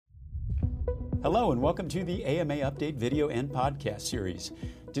Hello and welcome to the AMA Update video and podcast series.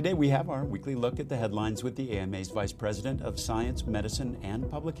 Today we have our weekly look at the headlines with the AMA's Vice President of Science, Medicine, and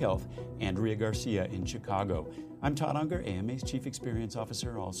Public Health, Andrea Garcia in Chicago. I'm Todd Unger, AMA's Chief Experience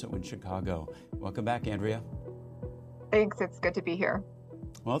Officer, also in Chicago. Welcome back, Andrea. Thanks, it's good to be here.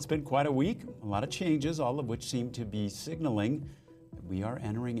 Well, it's been quite a week, a lot of changes, all of which seem to be signaling that we are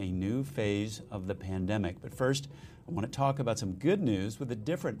entering a new phase of the pandemic. But first, I want to talk about some good news with a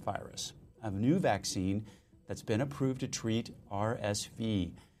different virus, a new vaccine that's been approved to treat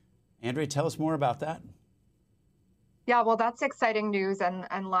RSV. Andrea, tell us more about that. Yeah, well, that's exciting news. And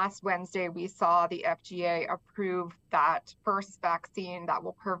last Wednesday, we saw the FDA approve that first vaccine that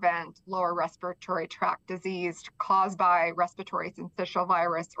will prevent lower respiratory tract disease caused by respiratory syncytial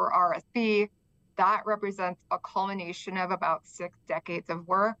virus, or RSV. That represents a culmination of about 6 decades of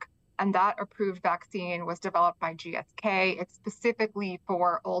work. And that approved vaccine was developed by GSK. It's specifically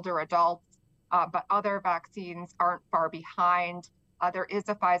for older adults, but other vaccines aren't far behind. There is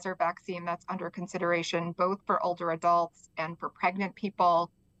a Pfizer vaccine that's under consideration both for older adults and for pregnant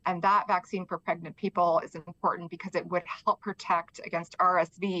people. And that vaccine for pregnant people is important because it would help protect against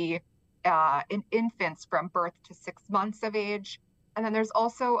RSV in infants from birth to 6 months of age. And then there's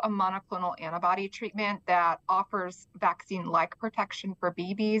also a monoclonal antibody treatment that offers vaccine-like protection for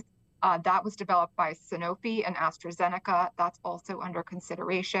babies. That was developed by Sanofi and AstraZeneca. That's also under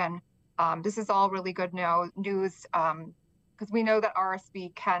consideration. This is all really good news because we know that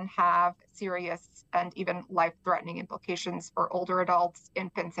RSV can have serious and even life-threatening implications for older adults,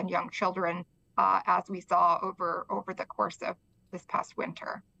 infants, and young children, as we saw over the course of this past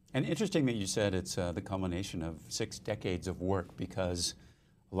winter. And interesting that you said it's the culmination of 6 decades of work, because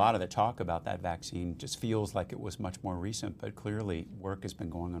a lot of the talk about that vaccine just feels like it was much more recent, but clearly work has been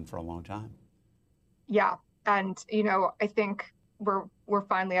going on for a long time. Yeah, and I think we're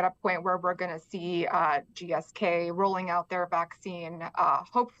finally at a point where we're going to see GSK rolling out their vaccine,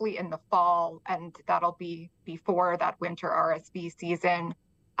 hopefully in the fall, and that'll be before that winter RSV season.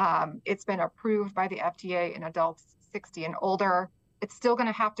 It's been approved by the FDA in adults 60 and older. It's still going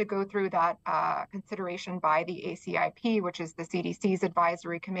to have to go through that consideration by the ACIP, which is the CDC's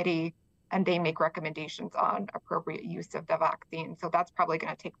advisory committee, and they make recommendations on appropriate use of the vaccine. So that's probably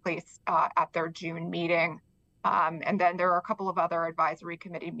going to take place at their June meeting. And then there are a couple of other advisory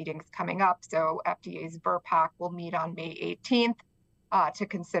committee meetings coming up. So FDA's VRBPAC will meet on May 18th to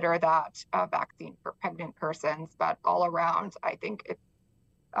consider that vaccine for pregnant persons. But all around, I think it's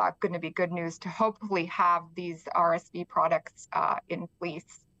going to be good news to hopefully have these RSV products in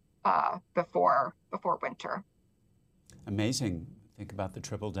place before winter. Amazing. Think about the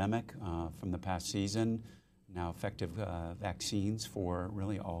triple-demic from the past season, now effective vaccines for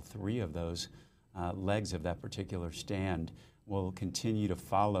really all 3 of those legs of that particular stand. We'll continue to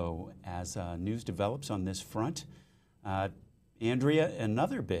follow as news develops on this front. Andrea,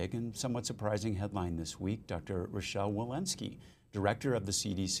 another big and somewhat surprising headline this week, Dr. Rochelle Walensky, director of the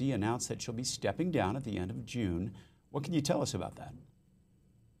CDC, announced that she'll be stepping down at the end of June. What can you tell us about that?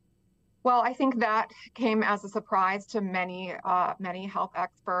 Well, I think that came as a surprise to many health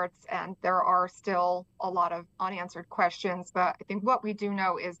experts, and there are still a lot of unanswered questions. But I think what we do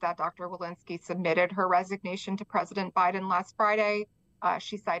know is that Dr. Walensky submitted her resignation to President Biden last Friday.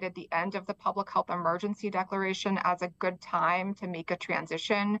 She cited the end of the public health emergency declaration as a good time to make a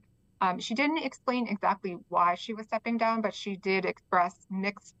transition. She didn't explain exactly why she was stepping down, but she did express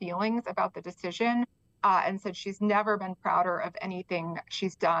mixed feelings about the decision. And said she's never been prouder of anything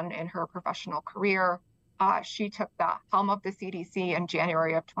she's done in her professional career. She took the helm of the CDC in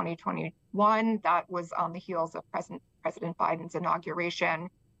January of 2021. That was on the heels of President Biden's inauguration.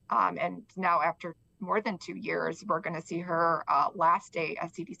 And now, after more than 2 years, we're going to see her last day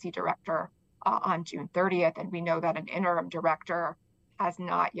as CDC director on June 30th. And we know that an interim director has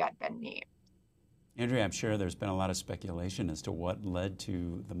not yet been named. Andrea, I'm sure there's been a lot of speculation as to what led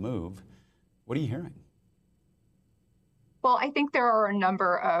to the move. What are you hearing? Well, I think there are a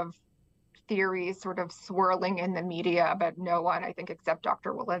number of theories sort of swirling in the media, but no one, I think, except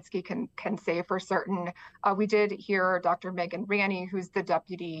Dr. Walensky can say for certain. We did hear Dr. Megan Ranney, who's the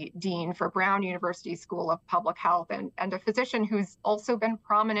deputy dean for Brown University School of Public Health and a physician who's also been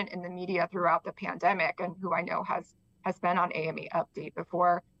prominent in the media throughout the pandemic and who I know has been on AMA Update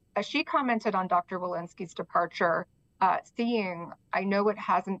before. She commented on Dr. Walensky's departure, seeing, I know it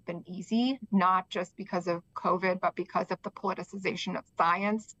hasn't been easy, not just because of COVID, but because of the politicization of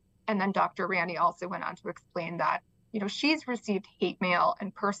science. And then Dr. Ranney also went on to explain that, she's received hate mail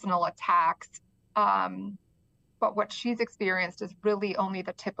and personal attacks, but what she's experienced is really only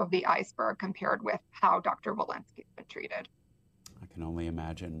the tip of the iceberg compared with how Dr. Walensky's been treated. I can only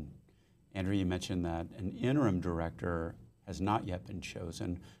imagine. Andrea, you mentioned that an interim director has not yet been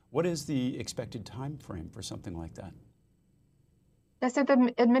chosen. What is the expected time frame for something like that? Yeah, so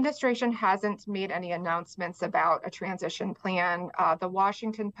the administration hasn't made any announcements about a transition plan. The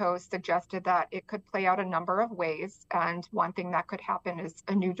Washington Post suggested that it could play out a number of ways. And one thing that could happen is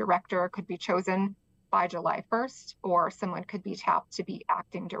a new director could be chosen by July 1st, or someone could be tapped to be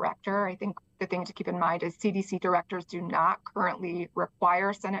acting director. I think the thing to keep in mind is CDC directors do not currently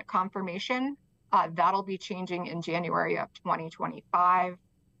require Senate confirmation. That'll be changing in January of 2025.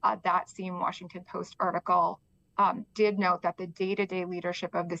 That same Washington Post article did note that the day-to-day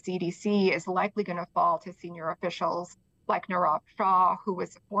leadership of the CDC is likely going to fall to senior officials like Nirav Shah, who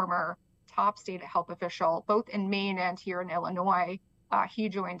was a former top state health official, both in Maine and here in Illinois. He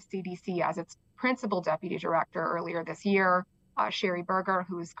joined CDC as its principal deputy director earlier this year. Sherry Berger,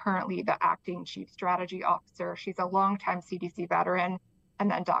 who is currently the acting chief strategy officer, she's a longtime CDC veteran. And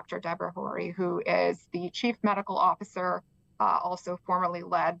then Dr. Deborah Horry, who is the chief medical officer, also formerly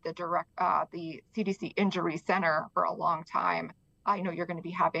led the CDC Injury Center for a long time. I know you're going to be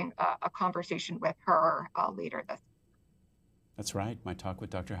having a conversation with her later this. That's right. My talk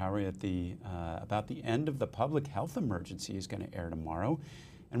with Dr. Horry about the end of the public health emergency is going to air tomorrow.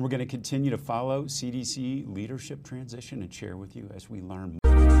 And we're going to continue to follow CDC leadership transition and share with you as we learn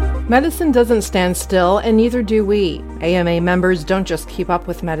more. Medicine doesn't stand still, and neither do we. AMA members don't just keep up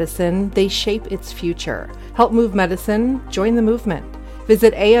with medicine, they shape its future. Help move medicine, join the movement.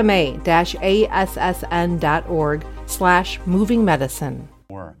 Visit ama-assn.org/movingmedicine.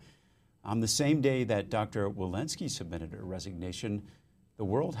 On the same day that Dr. Walensky submitted her resignation, the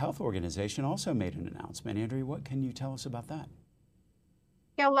World Health Organization also made an announcement. Andrea, what can you tell us about that?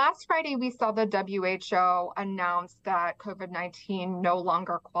 Yeah, last Friday, we saw the WHO announce that COVID-19 no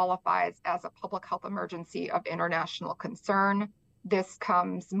longer qualifies as a public health emergency of international concern. This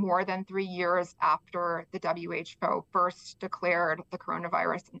comes more than 3 years after the WHO first declared the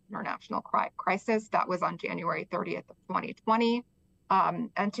coronavirus an international crisis. That was on January 30th of 2020.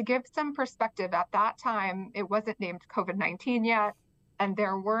 And to give some perspective, at that time, it wasn't named COVID-19 yet, and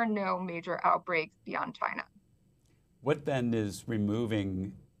there were no major outbreaks beyond China. What then is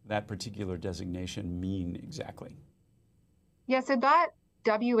removing that particular designation mean exactly? Yeah, so that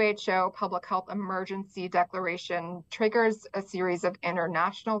WHO public health emergency declaration triggers a series of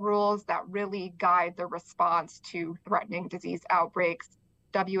international rules that really guide the response to threatening disease outbreaks.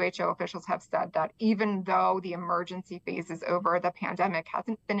 WHO officials have said that even though the emergency phase is over, the pandemic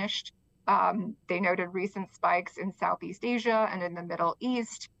hasn't finished. They noted recent spikes in Southeast Asia and in the Middle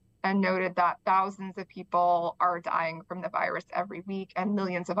East, and noted that thousands of people are dying from the virus every week, and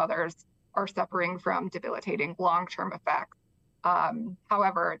millions of others are suffering from debilitating long-term effects.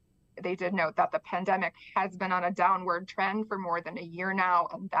 However, they did note that the pandemic has been on a downward trend for more than a year now,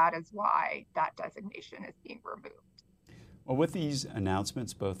 and that is why that designation is being removed. Well, with these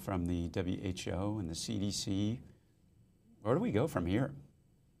announcements, both from the WHO and the CDC, where do we go from here?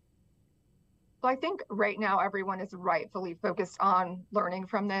 Well, I think right now everyone is rightfully focused on learning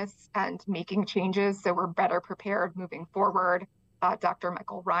from this and making changes so we're better prepared moving forward. Dr.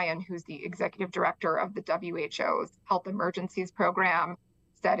 Michael Ryan, who's the executive director of the WHO's Health Emergencies Program,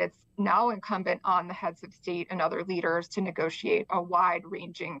 said it's now incumbent on the heads of state and other leaders to negotiate a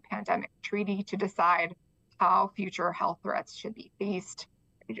wide-ranging pandemic treaty to decide how future health threats should be faced.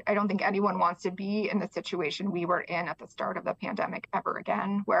 I don't think anyone wants to be in the situation we were in at the start of the pandemic ever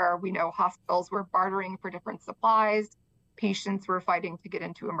again, where we know hospitals were bartering for different supplies, patients were fighting to get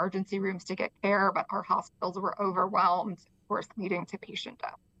into emergency rooms to get care, but our hospitals were overwhelmed, of course, leading to patient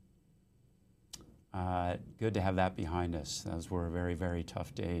death. Good to have that behind us. Those were very, very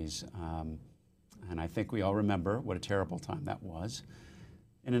tough days. And I think we all remember what a terrible time that was.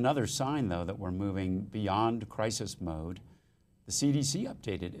 In another sign, though, that we're moving beyond crisis mode, the CDC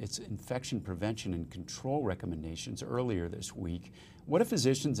updated its infection prevention and control recommendations earlier this week. What do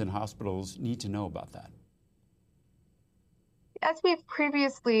physicians and hospitals need to know about that? As we've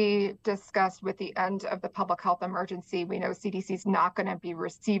previously discussed with the end of the public health emergency, we know CDC is not going to be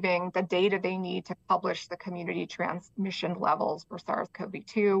receiving the data they need to publish the community transmission levels for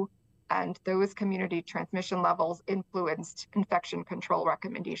SARS-CoV-2. And those community transmission levels influenced infection control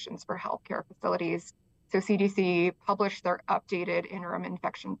recommendations for healthcare facilities. So CDC published their updated interim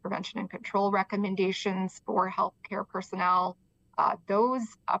infection prevention and control recommendations for healthcare personnel. Those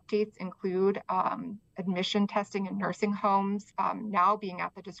updates include admission testing in nursing homes now being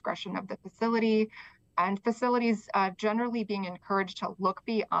at the discretion of the facility, and facilities generally being encouraged to look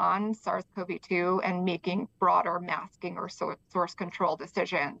beyond SARS-CoV-2 and making broader masking or source control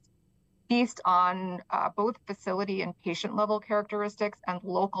decisions. based on both facility and patient level characteristics and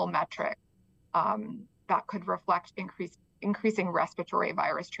local metrics that could reflect increasing respiratory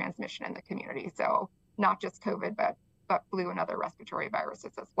virus transmission in the community. So not just COVID, but flu and other respiratory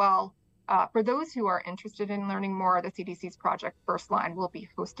viruses as well. For those who are interested in learning more, the CDC's Project First Line will be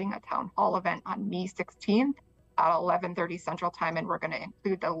hosting a town hall event on May 16th at 11:30 Central Time, and we're going to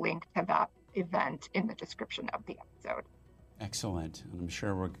include the link to that event in the description of the episode. Excellent. And I'm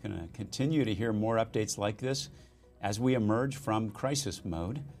sure we're going to continue to hear more updates like this as we emerge from crisis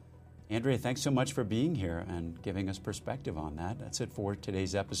mode. Andrea, thanks so much for being here and giving us perspective on that. That's it for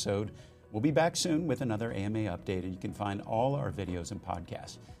today's episode. We'll be back soon with another AMA update, and you can find all our videos and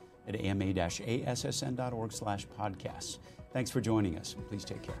podcasts at ama-assn.org/podcasts. Thanks for joining us. Please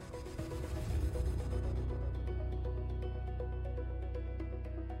take care.